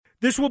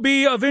This will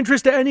be of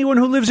interest to anyone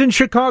who lives in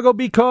Chicago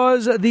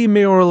because the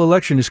mayoral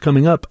election is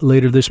coming up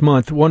later this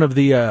month. One of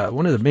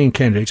the main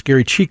candidates,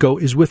 Gary Chico,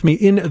 is with me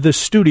in the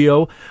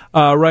studio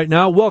right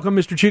now. Welcome,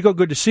 Mr. Chico.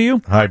 Good to see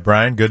you. Hi,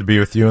 Brian. Good to be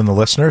with you and the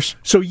listeners.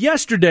 So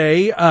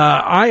yesterday,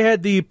 I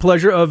had the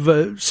pleasure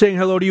of saying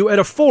hello to you at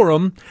a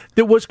forum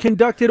that was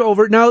conducted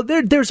over. Now,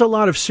 there's a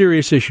lot of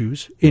serious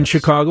issues in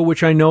Chicago,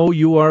 which I know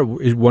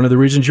is one of the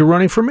reasons you're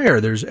running for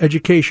mayor. There's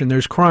education,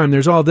 there's crime,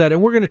 there's all of that,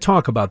 and we're going to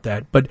talk about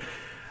that. But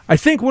I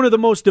think one of the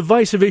most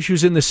divisive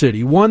issues in the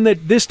city, one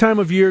that this time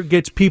of year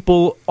gets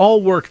people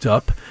all worked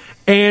up,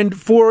 and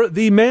for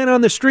the man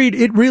on the street,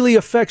 it really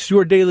affects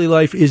your daily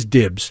life, is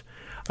dibs.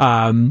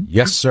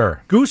 Yes,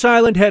 sir. Goose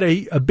Island had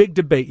a big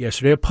debate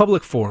yesterday, a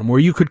public forum, where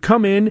you could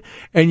come in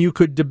and you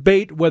could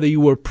debate whether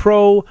you were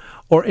pro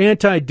or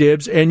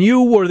anti-dibs, and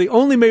you were the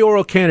only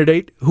mayoral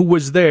candidate who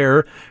was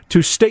there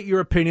to state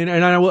your opinion,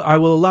 and I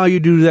will allow you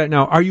to do that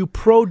now. Are you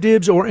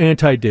pro-dibs or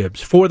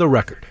anti-dibs, for the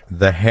record?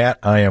 The hat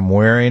I am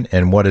wearing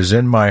and what is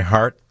in my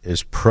heart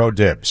is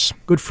pro-dibs.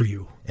 Good for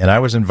you. And I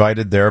was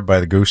invited there by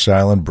the Goose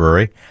Island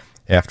Brewery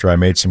after I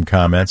made some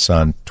comments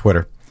on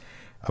Twitter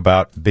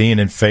about being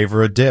in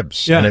favor of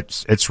dibs. Yeah. And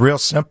it's real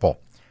simple.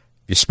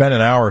 You spend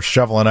an hour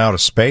shoveling out of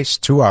space,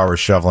 2 hours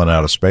shoveling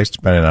out of space,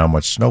 depending on how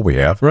much snow we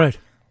have. Right.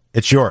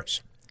 It's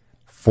yours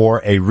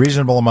for a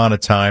reasonable amount of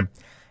time.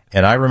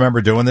 And I remember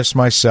doing this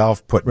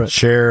myself, putting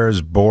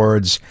chairs,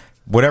 boards,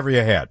 whatever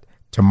you had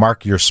to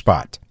mark your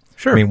spot.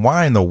 Sure. I mean,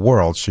 why in the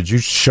world should you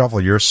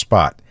shovel your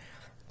spot?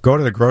 Go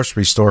to the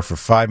grocery store for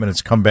 5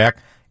 minutes, come back,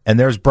 and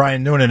there's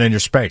Brian Noonan in your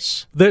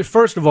space.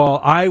 First of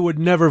all, I would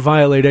never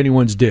violate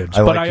anyone's dibs,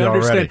 but I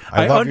understand.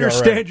 I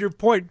understand your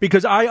point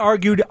because I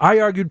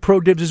argued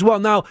pro dibs as well.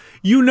 Now,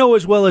 you know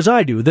as well as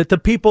I do that the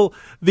people,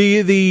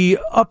 the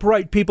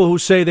upright people who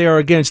say they are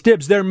against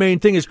dibs, their main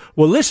thing is,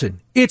 well, listen,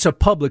 it's a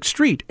public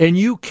street, and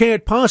you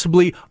can't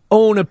possibly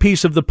own a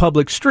piece of the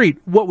public street.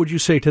 What would you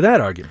say to that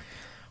argument?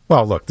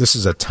 Well, look, this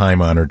is a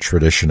time-honored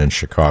tradition in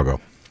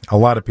Chicago. A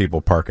lot of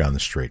people park on the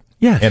street.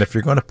 Yes. And if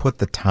you're going to put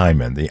the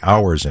time in, the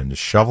hours in to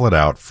shovel it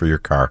out for your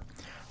car,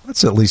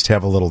 let's at least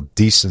have a little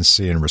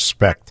decency and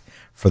respect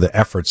for the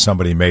effort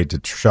somebody made to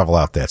shovel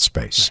out that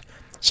space.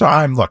 So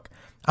I'm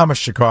a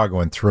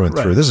Chicagoan through and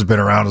through. This has been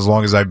around as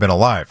long as I've been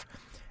alive.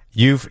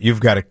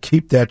 You've got to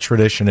keep that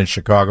tradition in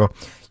Chicago.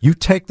 You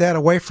take that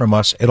away from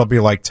us, it'll be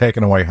like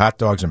taking away hot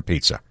dogs and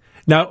pizza.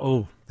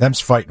 Now, them's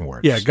fighting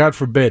words. Yeah, God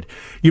forbid.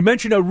 You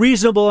mentioned a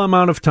reasonable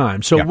amount of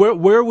time. So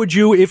where would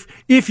you,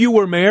 if you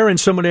were mayor and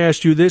someone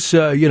asked you this,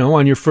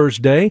 on your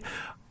first day,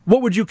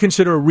 what would you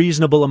consider a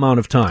reasonable amount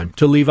of time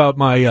to leave out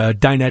my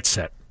dinette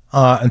set?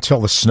 Until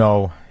the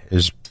snow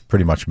is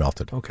pretty much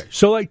melted. Okay.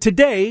 So like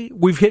today,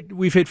 we've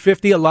hit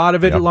 50, a lot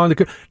of it along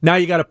the. Now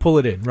you got to pull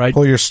it in, right?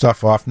 Pull your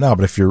stuff off now,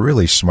 but if you're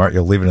really smart,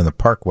 you'll leave it in the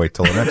parkway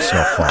till the next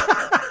snowfall.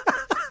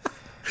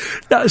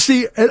 Now,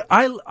 see,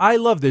 I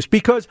love this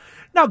because.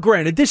 Now,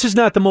 granted, this is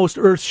not the most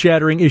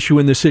earth-shattering issue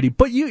in the city,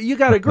 but you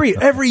got to agree.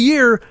 Every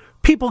year,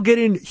 people get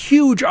in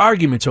huge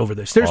arguments over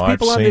this. There's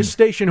people on this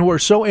station who are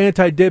so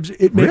anti-dibs,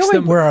 it makes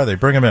them. Where are they?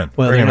 Bring them in.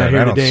 Well, Bring they're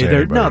not them here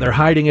today. They're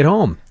hiding at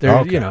home.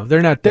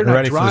 They're not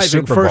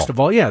driving. First of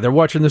all, they're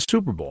watching the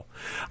Super Bowl.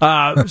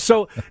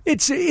 So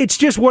it's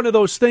just one of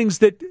those things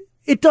that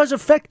it does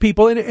affect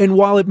people, and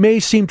while it may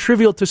seem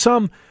trivial to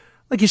some,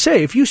 like you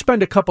say, if you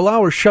spend a couple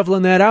hours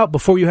shoveling that out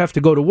before you have to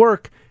go to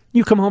work,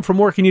 you come home from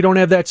work and you don't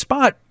have that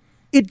spot.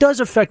 It does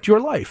affect your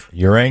life.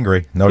 You're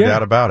angry, no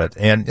doubt about it.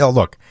 And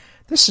look,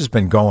 this has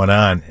been going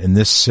on in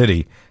this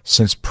city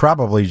since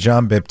probably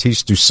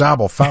Jean-Baptiste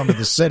Dusable founded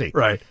the city.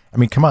 Right. I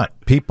mean, come on.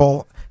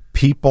 People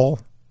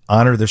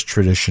honor this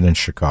tradition in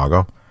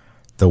Chicago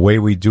the way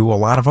we do a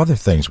lot of other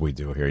things we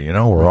do here. You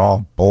know, we're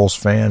all Bulls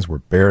fans. We're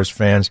Bears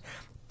fans.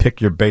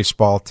 Pick your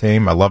baseball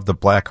team. I love the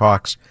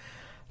Blackhawks.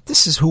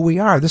 This is who we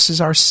are. This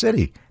is our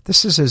city.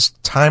 This is a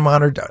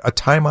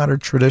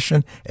time-honored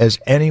tradition as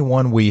any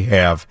one we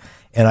have.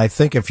 And I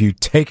think if you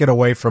take it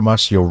away from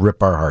us, you'll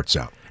rip our hearts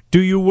out. Do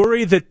you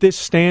worry that this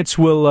stance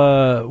will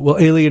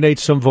alienate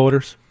some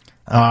voters?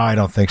 I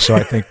don't think so.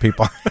 I think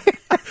people...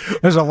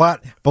 There's a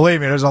lot,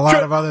 believe me, there's a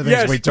lot of other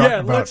things we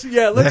talk about.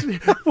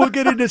 We'll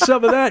get into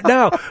some of that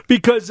now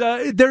because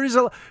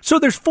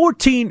there's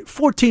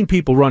 14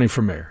 people running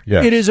for mayor.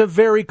 Yes. It is a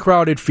very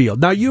crowded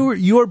field. Now,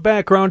 your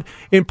background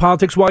in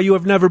politics, while you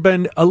have never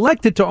been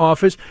elected to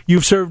office,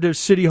 you've served as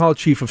City Hall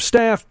Chief of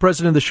Staff,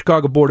 President of the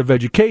Chicago Board of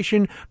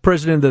Education,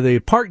 President of the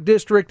Park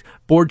District,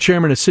 Board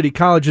Chairman of City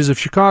Colleges of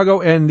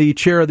Chicago, and the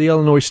Chair of the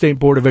Illinois State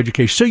Board of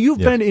Education. So you've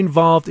been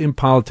involved in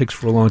politics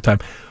for a long time.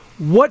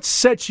 What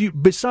sets you,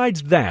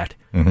 besides that,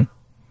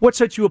 what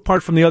sets you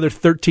apart from the other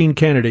 13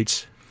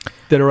 candidates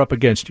that are up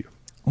against you?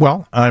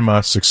 Well, I'm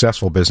a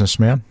successful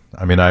businessman.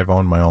 I mean, I've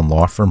owned my own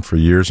law firm for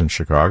years in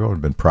Chicago.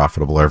 I've been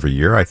profitable every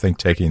year. I think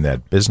taking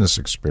that business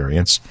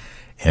experience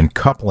and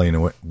coupling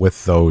it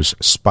with those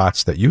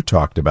spots that you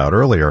talked about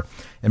earlier,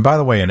 and by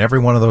the way, in every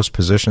one of those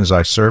positions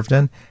I served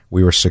in,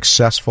 we were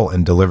successful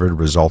and delivered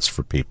results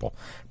for people.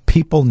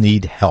 People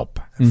need help.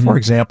 For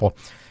example,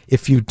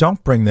 if you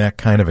don't bring that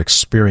kind of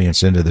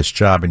experience into this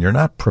job and you're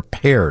not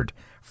prepared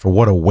for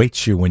what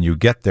awaits you when you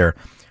get there,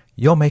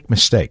 you'll make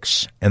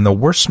mistakes. And the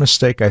worst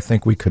mistake I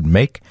think we could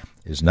make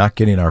is not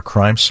getting our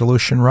crime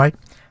solution right,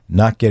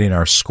 not getting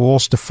our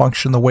schools to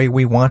function the way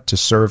we want to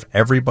serve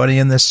everybody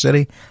in this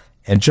city.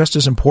 And just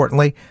as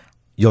importantly,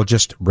 you'll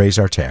just raise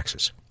our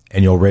taxes.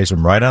 And you'll raise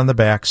them right on the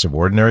backs of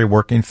ordinary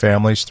working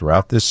families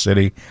throughout this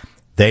city.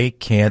 They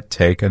can't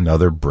take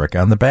another brick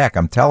on the back.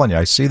 I'm telling you,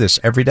 I see this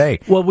every day.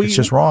 Well, it's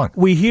just wrong.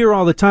 We hear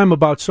all the time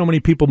about so many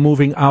people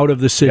moving out of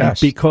the city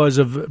because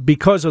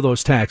of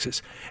those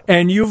taxes.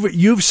 And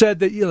you've said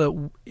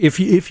that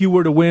if you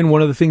were to win,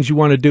 one of the things you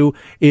want to do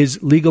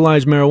is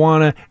legalize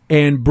marijuana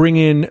and bring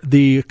in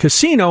the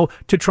casino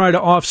to try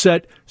to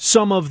offset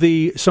some of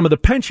the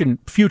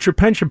future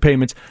pension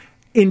payments,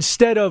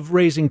 instead of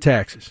raising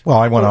taxes. Well,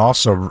 I want to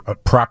also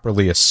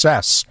properly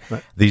assess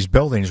these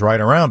buildings right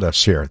around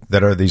us here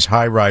that are these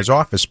high-rise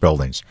office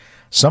buildings.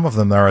 Some of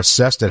them are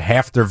assessed at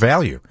half their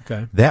value.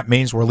 Okay. That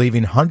means we're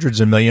leaving hundreds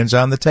of millions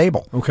on the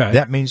table. Okay.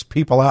 That means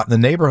people out in the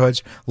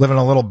neighborhoods living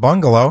in a little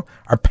bungalow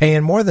are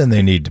paying more than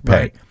they need to pay.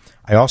 Right.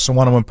 I also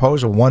want to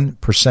impose a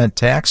 1%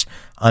 tax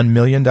on $1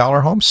 million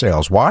home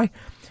sales. Why?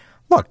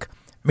 Look,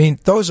 I mean,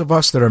 those of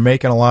us that are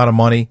making a lot of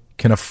money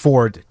can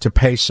afford to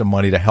pay some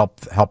money to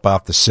help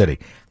out the city.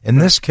 In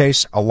this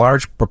case, a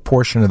large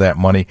proportion of that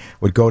money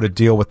would go to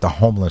deal with the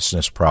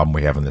homelessness problem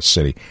we have in the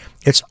city.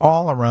 It's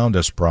all around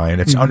us, Brian.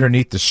 It's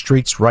underneath the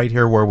streets right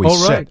here where we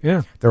sit. Right,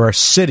 yeah. There are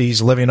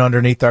cities living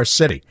underneath our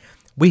city.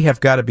 We have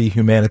got to be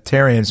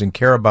humanitarians and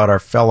care about our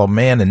fellow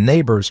man and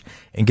neighbors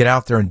and get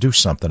out there and do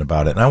something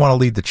about it. And I want to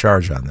lead the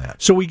charge on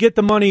that. So we get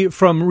the money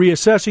from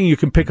reassessing. You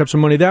can pick up some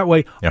money that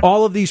way. Yeah.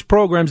 All of these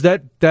programs,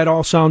 that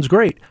all sounds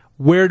great.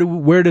 Where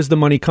does the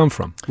money come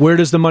from? Where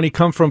does the money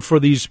come from for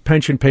these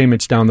pension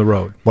payments down the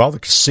road? Well, the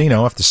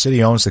casino, if the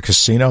city owns the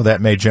casino,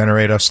 that may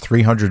generate us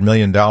 $300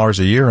 million a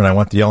year, and I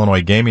want the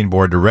Illinois Gaming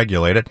Board to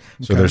regulate it,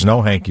 so there's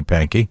no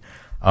hanky-panky.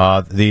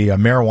 The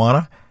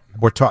marijuana,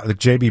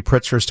 J.B.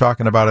 Pritzker is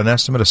talking about an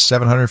estimate of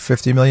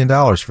 $750 million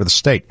for the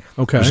state.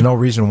 Okay. There's no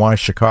reason why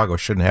Chicago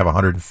shouldn't have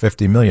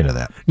 $150 million of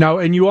that. Now,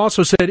 and you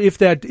also said if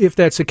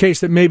that's the case,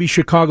 that maybe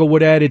Chicago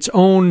would add its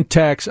own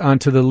tax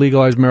onto the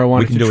legalized marijuana.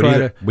 We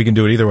can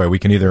do it either way. We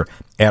can either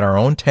add our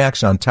own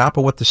tax on top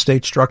of what the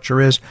state structure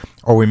is,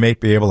 or we may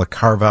be able to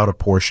carve out a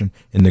portion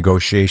in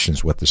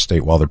negotiations with the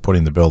state while they're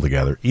putting the bill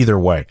together. Either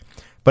way.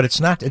 But it's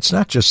not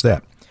just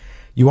that.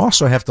 You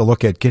also have to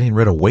look at getting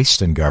rid of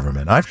waste in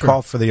government. I've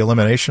called for the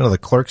elimination of the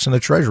clerks in the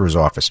treasurer's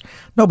office.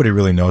 Nobody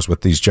really knows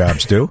what these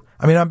jobs do.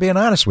 I mean, I'm being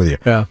honest with you.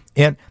 Yeah.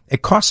 And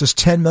it costs us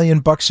 $10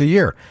 million a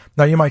year.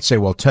 Now, you might say,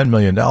 well, $10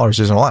 million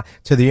isn't a lot.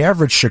 To the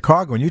average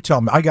Chicagoan, you tell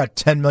them, I got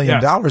 $10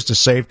 million to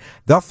save,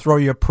 they'll throw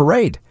you a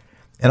parade.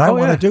 And I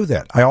want to do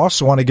that. I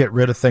also want to get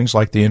rid of things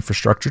like the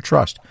Infrastructure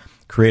Trust.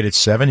 Created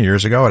 7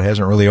 years ago. It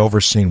hasn't really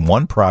overseen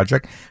one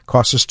project.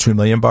 Costs us $2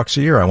 million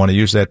a year. I want to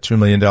use that $2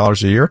 million a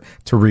year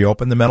to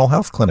reopen the mental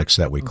health clinics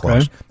that we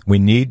closed. We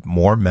need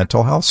more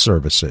mental health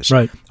services.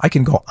 Right. I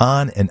can go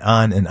on and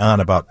on and on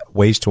about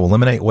ways to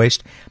eliminate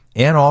waste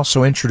and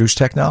also introduce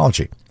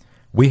technology.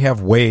 We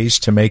have ways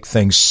to make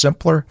things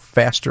simpler,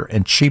 faster,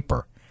 and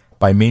cheaper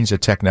by means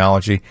of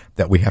technology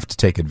that we have to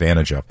take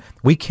advantage of.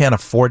 We can't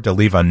afford to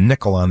leave a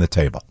nickel on the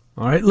table.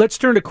 All right, let's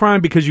turn to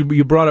crime because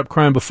you brought up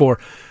crime before.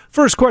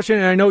 First question,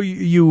 and I know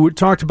you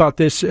talked about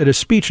this at a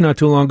speech not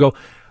too long ago.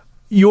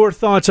 Your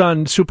thoughts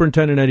on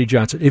Superintendent Eddie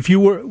Johnson? If you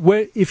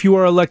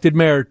were elected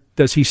mayor,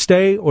 does he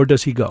stay or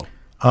does he go?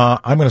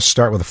 I'm going to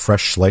start with a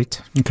fresh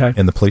slate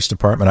in the police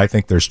department. I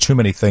think there's too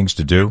many things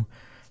to do.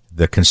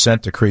 The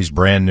consent decree is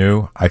brand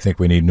new. I think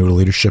we need new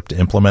leadership to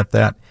implement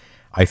that.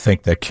 I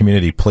think that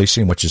community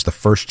policing, which is the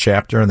first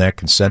chapter in that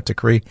consent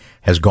decree,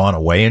 has gone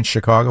away in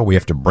Chicago. We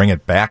have to bring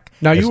it back.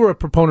 Now, you were a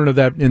proponent of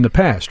that in the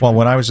past. Well,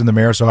 when I was in the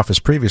mayor's office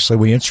previously,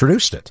 we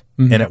introduced it,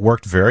 and it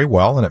worked very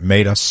well, and it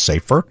made us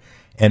safer,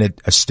 and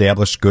it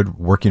established good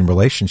working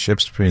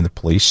relationships between the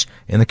police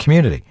and the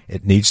community.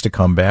 It needs to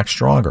come back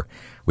stronger.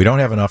 We don't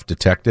have enough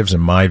detectives, in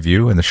my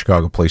view, in the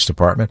Chicago Police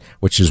Department,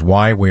 which is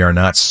why we are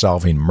not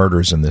solving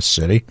murders in this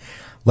city.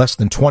 Less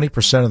than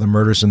 20% of the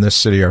murders in this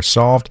city are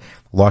solved.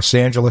 Los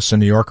Angeles and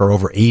New York are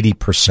over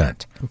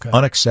 80%. Okay.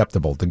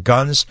 Unacceptable. The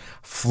guns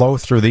flow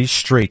through these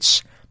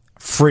streets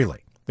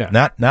freely.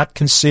 Yeah. Not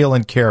conceal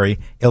and carry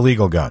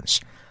illegal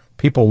guns.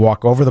 People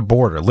walk over the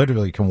border,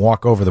 literally can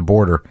walk over the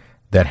border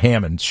that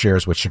Hammond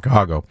shares with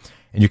Chicago,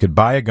 and you could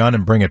buy a gun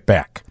and bring it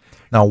back.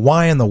 Now,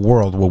 why in the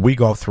world will we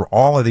go through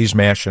all of these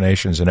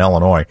machinations in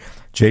Illinois?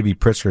 J.B.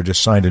 Pritzker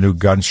just signed a new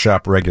gun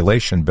shop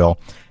regulation bill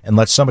and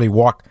let somebody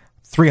walk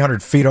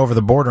 300 feet over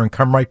the border and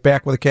come right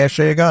back with a cache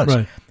of guns.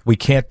 Right. We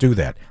can't do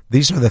that.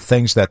 These are the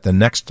things that the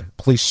next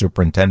police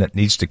superintendent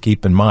needs to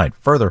keep in mind.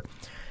 Further,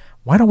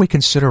 why don't we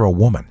consider a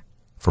woman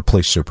for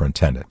police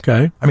superintendent?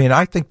 Okay. I mean,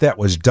 I think that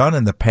was done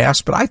in the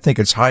past, but I think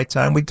it's high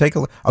time we take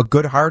a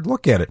good, hard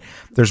look at it.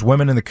 There's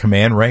women in the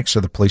command ranks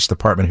of the police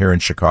department here in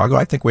Chicago.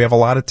 I think we have a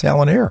lot of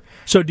talent here.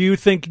 So do you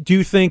think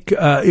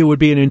it would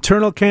be an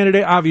internal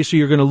candidate? Obviously,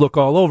 you're going to look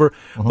all over,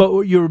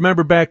 but you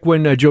remember back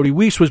when Jody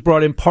Weiss was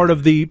brought in, part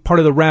of the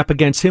rap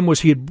against him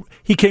was he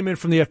came in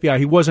from the FBI.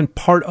 He wasn't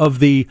part of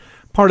the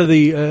part of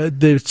the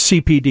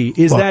CPD.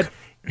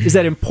 Is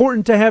that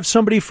important to have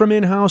somebody from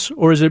in-house,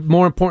 or is it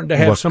more important to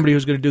have somebody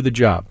who's going to do the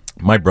job?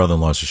 My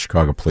brother-in-law is a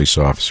Chicago police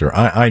officer.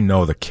 I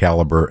know the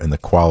caliber and the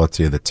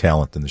quality of the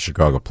talent in the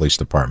Chicago Police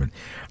Department.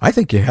 I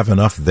think you have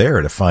enough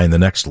there to find the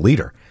next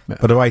leader. Yeah.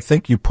 But do I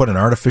think you put an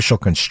artificial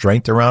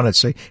constraint around it,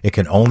 say it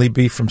can only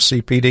be from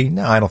CPD?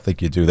 No, I don't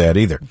think you do that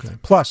either. Okay.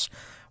 Plus,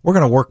 we're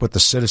going to work with the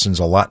citizens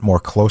a lot more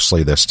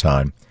closely this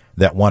time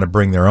that want to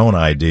bring their own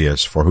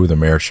ideas for who the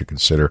mayor should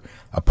consider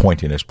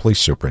appointing as police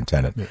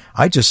superintendent. Yeah.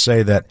 I just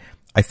say that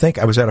I think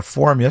I was at a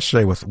forum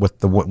yesterday with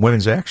the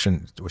Women's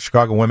Action,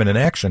 Chicago Women in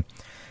Action,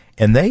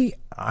 and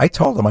I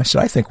told them, I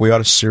said, I think we ought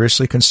to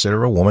seriously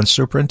consider a woman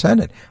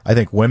superintendent. I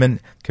think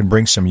women can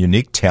bring some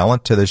unique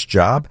talent to this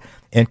job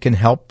and can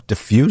help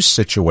diffuse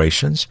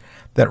situations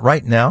that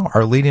right now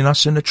are leading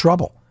us into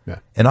trouble. Yeah.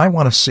 And I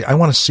want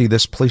to see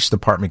this police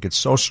department get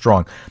so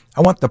strong.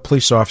 I want the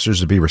police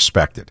officers to be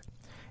respected.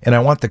 And I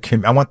want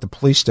the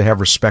police to have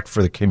respect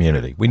for the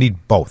community. We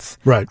need both.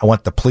 Right. I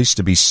want the police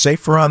to be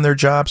safer on their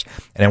jobs,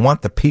 and I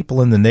want the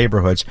people in the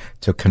neighborhoods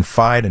to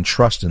confide and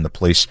trust in the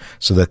police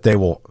so that they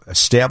will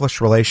establish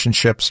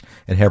relationships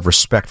and have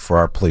respect for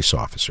our police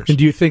officers. And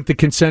do you think the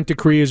consent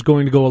decree is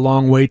going to go a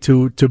long way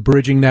to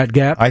bridging that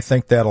gap? I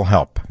think that'll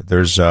help.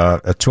 There's it's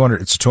a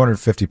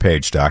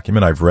 250-page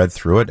document. I've read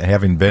through it.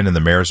 Having been in the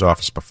mayor's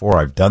office before,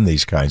 I've done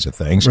these kinds of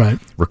things. Right.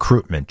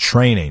 Recruitment,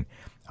 training.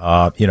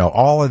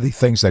 All of the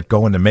things that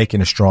go into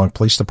making a strong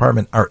police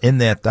department are in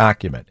that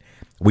document.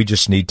 We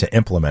just need to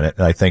implement it.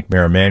 And I think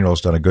Mayor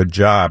Emanuel's done a good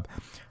job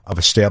of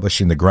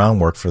establishing the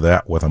groundwork for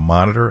that with a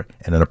monitor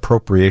and an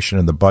appropriation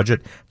in the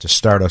budget to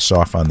start us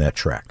off on that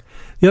track.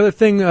 The other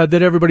thing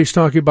that everybody's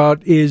talking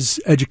about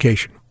is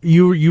education.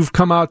 You've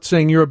come out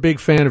saying you're a big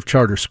fan of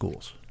charter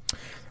schools.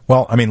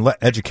 Well, I mean,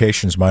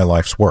 education's my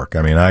life's work.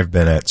 I mean, I've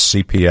been at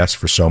CPS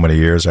for so many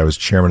years. I was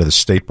chairman of the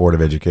State Board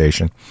of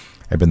Education.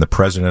 I've been the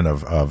president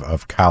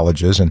of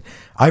colleges, and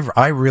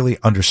I really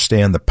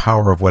understand the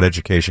power of what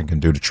education can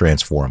do to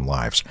transform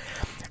lives.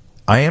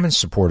 I am in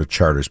support of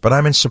charters, but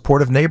I'm in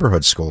support of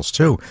neighborhood schools,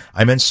 too.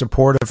 I'm in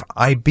support of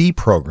IB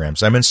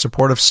programs. I'm in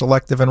support of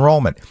selective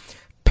enrollment.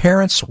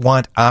 Parents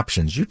want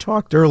options. You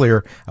talked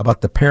earlier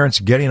about the parents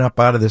getting up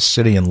out of this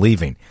city and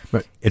leaving.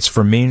 Right. It's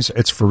for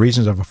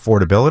reasons of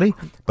affordability,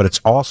 but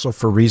it's also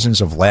for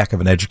reasons of lack of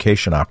an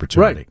education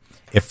opportunity. Right.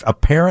 If a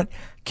parent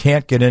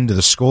can't get into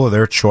the school of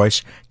their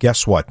choice,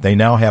 guess what? They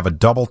now have a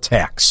double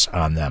tax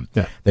on them.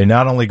 Yeah. They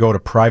not only go to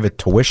private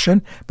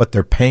tuition, but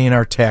they're paying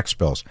our tax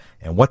bills.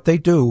 And what they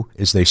do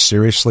is they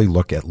seriously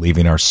look at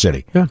leaving our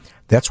city. Yeah.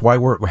 That's why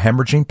we're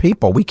hemorrhaging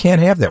people. We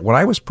can't have that. When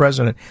I was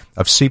president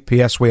of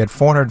CPS, we had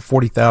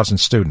 440,000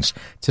 students.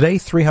 Today,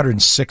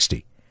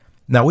 360.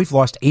 Now, we've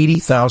lost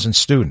 80,000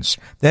 students.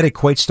 That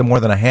equates to more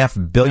than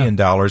 $500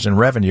 million in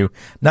revenue,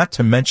 not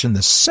to mention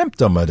the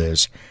symptom it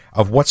is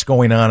of what's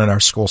going on in our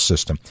school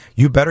system.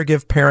 You better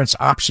give parents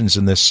options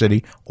in this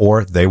city,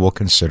 or they will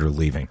consider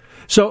leaving.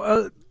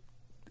 So,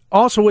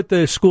 also with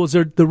the schools,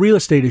 the real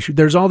estate issue,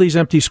 there's all these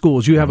empty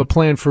schools. You have a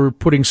plan for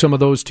putting some of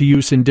those to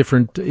use in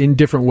different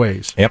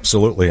ways.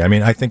 Absolutely. I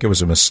mean, I think it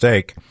was a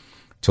mistake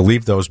to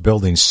leave those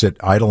buildings sit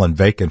idle and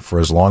vacant for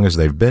as long as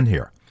they've been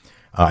here.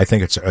 I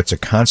think it's a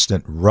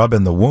constant rub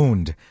in the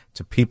wound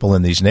to people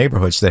in these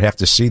neighborhoods that have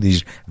to see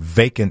these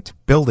vacant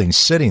buildings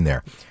sitting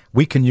there.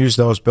 We can use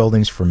those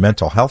buildings for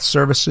mental health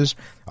services,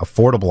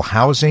 affordable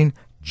housing,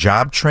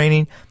 job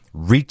training,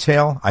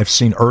 retail. I've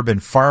seen urban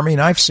farming.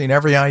 I've seen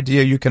every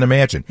idea you can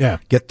imagine. Yeah.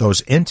 Get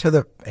those into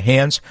the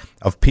hands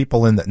of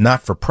people in the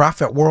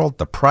not-for-profit world,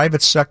 the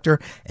private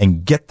sector,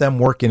 and get them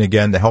working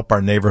again to help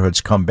our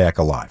neighborhoods come back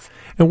alive.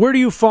 And where do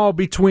you fall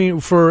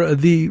for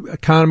the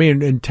economy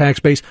and tax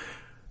base?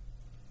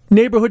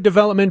 Neighborhood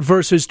development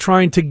versus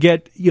trying to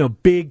get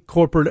big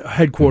corporate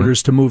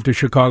headquarters to move to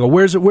Chicago.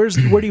 Where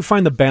do you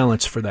find the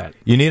balance for that?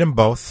 You need them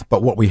both,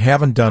 but what we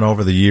haven't done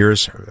over the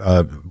years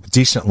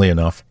decently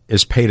enough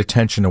is paid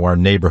attention to our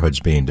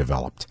neighborhoods being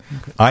developed.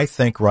 Okay. I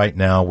think right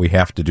now we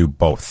have to do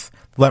both.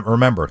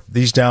 Remember,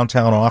 these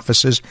downtown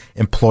offices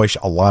employ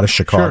a lot of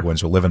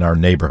Chicagoans who live in our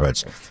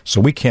neighborhoods, so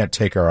we can't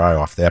take our eye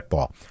off that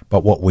ball.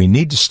 But what we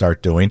need to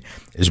start doing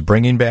is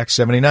bringing back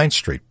 79th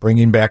Street,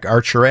 bringing back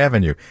Archer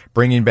Avenue,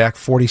 bringing back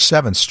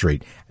 47th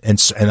Street.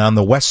 And on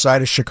the west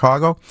side of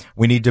Chicago,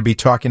 we need to be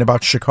talking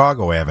about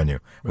Chicago Avenue.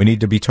 We need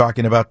to be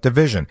talking about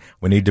Division.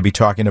 We need to be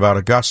talking about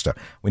Augusta.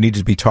 We need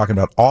to be talking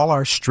about all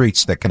our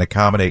streets that can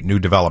accommodate new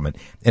development.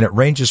 And it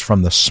ranges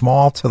from the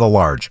small to the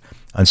large.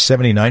 On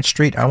 79th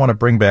Street, I want to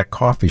bring back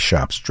coffee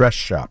shops, dress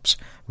shops,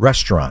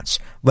 restaurants.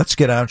 Let's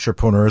get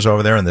entrepreneurs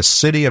over there, and the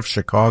city of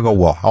Chicago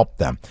will help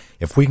them.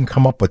 If we can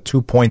come up with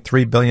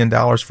 $2.3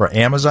 billion for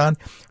Amazon,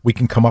 we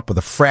can come up with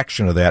a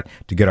fraction of that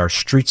to get our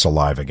streets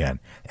alive again.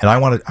 And I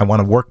want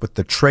to work with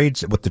the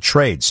trades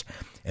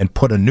and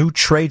put a new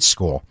trade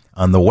school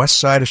on the west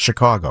side of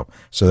Chicago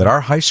so that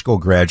our high school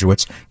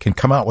graduates can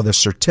come out with a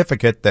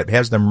certificate that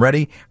has them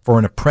ready for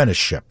an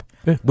apprenticeship.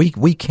 Yeah.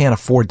 We can't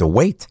afford to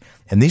wait.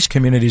 And these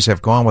communities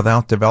have gone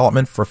without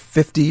development for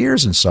 50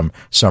 years in some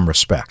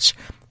respects.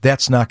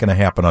 That's not going to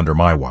happen under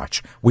my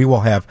watch. We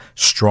will have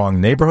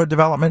strong neighborhood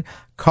development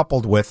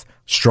coupled with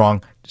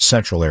strong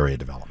central area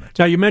development.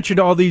 Now, you mentioned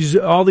all these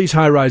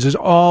high rises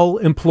all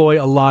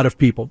employ a lot of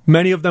people.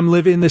 Many of them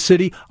live in the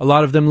city. A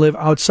lot of them live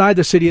outside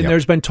the city. And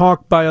there's been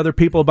talk by other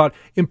people about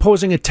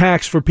imposing a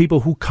tax for people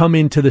who come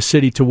into the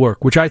city to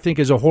work, which I think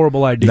is a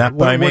horrible idea. Not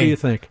by me. What do you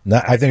think?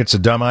 I think it's a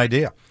dumb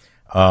idea.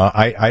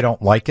 I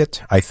don't like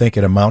it. I think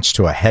it amounts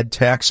to a head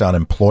tax on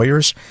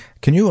employers.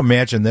 Can you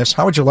imagine this?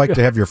 How would you like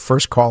to have your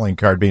first calling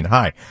card being,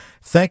 hi,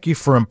 thank you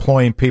for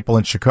employing people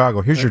in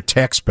Chicago. Here's your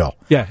tax bill.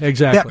 Yeah,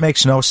 exactly. That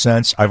makes no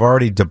sense. I've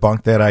already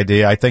debunked that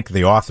idea. I think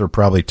the author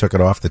probably took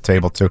it off the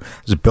table, too.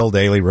 Bill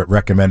Daley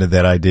recommended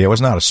that idea. It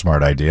was not a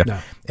smart idea. No.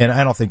 And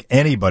I don't think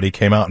anybody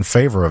came out in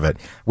favor of it.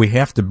 We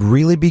have to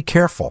really be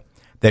careful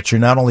that you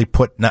not only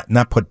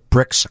not put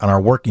bricks on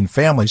our working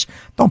families,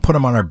 don't put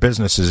them on our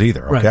businesses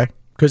either, okay? Right.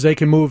 Because they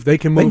can move to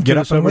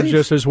the suburbs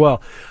just as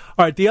well.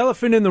 All right, the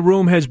elephant in the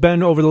room has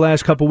been, over the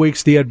last couple of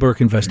weeks, the Ed Burke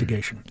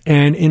investigation.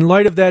 And in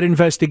light of that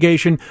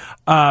investigation,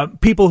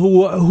 people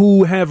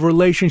who have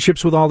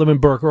relationships with Alderman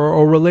Burke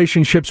or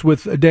relationships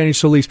with Danny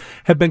Solis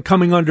have been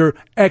coming under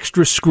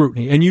extra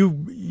scrutiny. And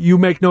you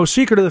make no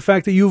secret of the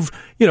fact that you've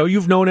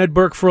known Ed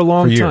Burke for a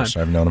long time. For years.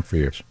 I've known him for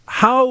years.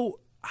 How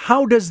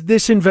does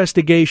this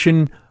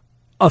investigation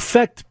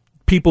affect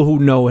people who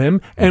know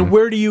him, and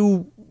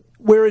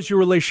where is your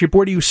relationship?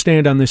 Where do you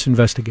stand on this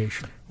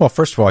investigation? Well,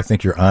 first of all, I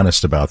think you're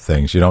honest about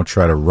things. You don't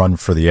try to run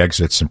for the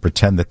exits and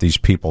pretend that these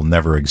people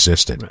never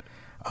existed.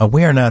 Right.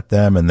 We are not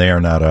them and they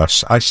are not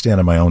us. I stand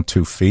on my own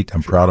 2 feet.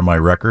 I'm proud of my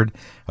record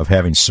of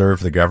having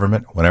served the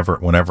government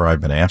whenever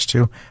I've been asked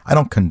to. I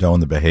don't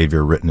condone the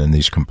behavior written in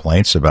these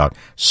complaints about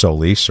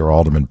Solis or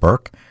Alderman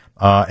Burke.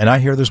 And I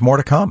hear there's more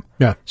to come.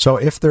 Yeah. So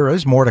if there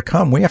is more to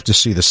come, we have to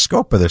see the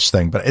scope of this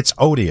thing. But it's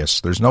odious.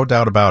 There's no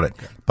doubt about it.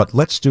 But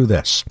let's do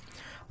this.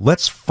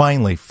 Let's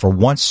finally, for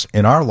once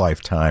in our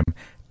lifetime,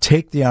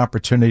 take the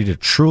opportunity to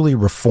truly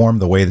reform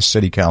the way the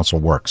city council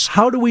works.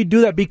 How do we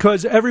do that?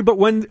 Because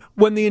everybody,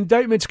 when the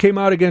indictments came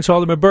out against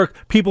Alderman Burke,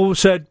 people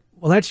said,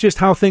 well, that's just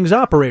how things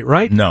operate,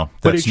 right? No,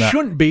 but it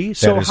shouldn't be.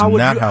 So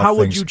how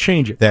would you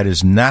change it? That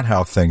is not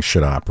how things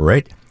should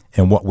operate.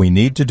 And what we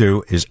need to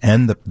do is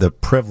end the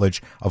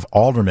privilege of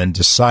aldermen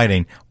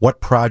deciding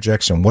what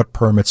projects and what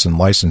permits and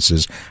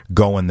licenses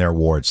go in their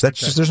wards.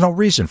 There's no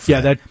reason for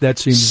that. Yeah, that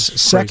seems crazy.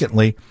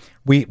 Secondly,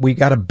 we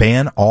got to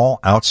ban all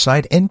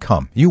outside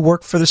income. You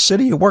work for the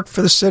city, you work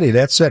for the city.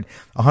 That's it.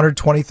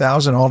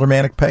 $120,000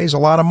 aldermanic pay is a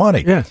lot of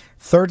money. Yeah.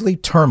 Thirdly,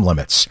 term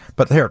limits.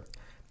 But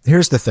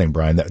here's the thing,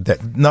 Brian,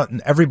 that not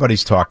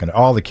everybody's talking,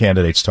 all the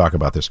candidates talk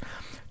about this.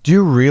 Do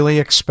you really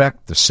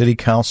expect the city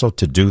council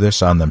to do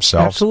this on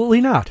themselves? Absolutely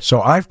not. So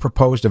I've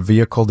proposed a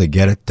vehicle to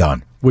get it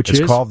done.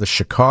 It's called the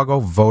Chicago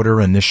Voter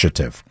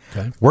Initiative.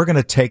 Okay. We're going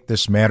to take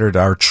this matter to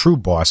our true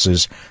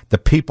bosses, the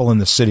people in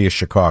the city of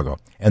Chicago.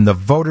 And the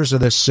voters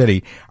of this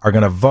city are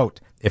going to vote,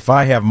 if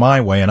I have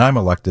my way and I'm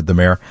elected the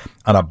mayor,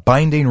 on a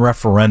binding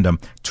referendum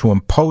to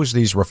impose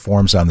these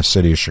reforms on the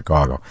city of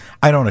Chicago.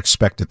 I don't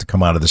expect it to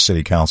come out of the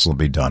city council and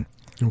be done.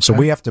 Okay. So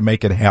we have to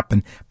make it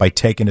happen by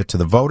taking it to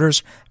the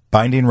voters,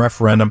 binding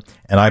referendum,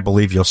 and I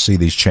believe you'll see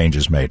these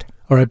changes made.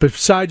 All right,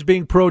 besides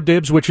being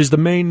pro-dibs, which is the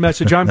main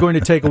message I'm going to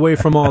take away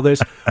from all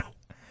this,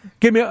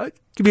 give me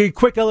a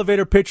quick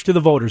elevator pitch to the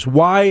voters.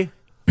 Why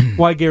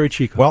Gary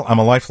Chico? Well, I'm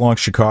a lifelong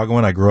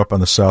Chicagoan. I grew up on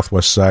the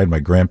southwest side.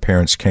 My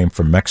grandparents came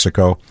from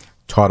Mexico,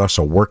 taught us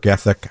a work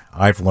ethic.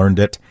 I've learned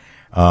it.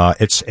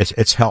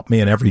 It's helped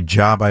me in every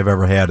job I've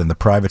ever had in the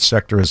private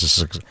sector as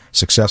a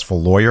successful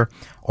lawyer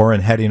or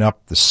in heading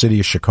up the city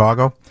of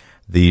Chicago,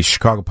 the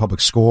Chicago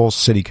Public Schools,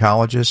 city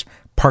colleges,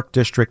 Park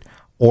District,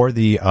 or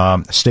the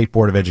State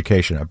Board of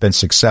Education. I've been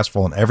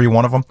successful in every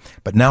one of them,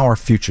 but now our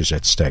future's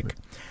at stake.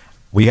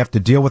 We have to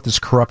deal with this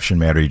corruption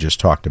matter you just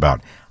talked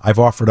about. I've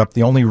offered up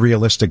the only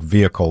realistic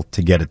vehicle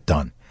to get it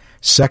done.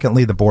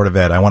 Secondly, the Board of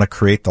Ed. I want to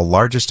create the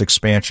largest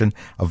expansion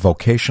of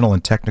vocational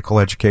and technical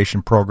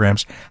education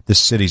programs this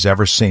city's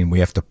ever seen. We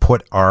have to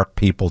put our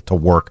people to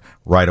work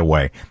right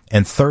away.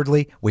 And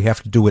thirdly, we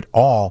have to do it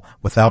all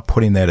without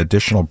putting that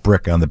additional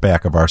brick on the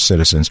back of our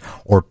citizens,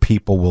 or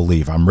people will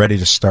leave. I'm ready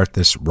to start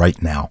this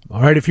right now.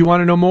 All right, if you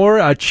want to know more,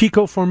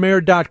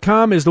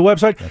 chicoformayor.com is the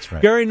website. That's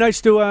right. Gary,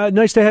 nice to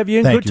have you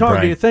in. Thank Good you, talking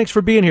Brian. to you. Thanks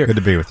for being here. Good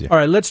to be with you. All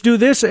right, let's do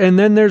this, and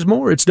then there's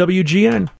more. It's WGN.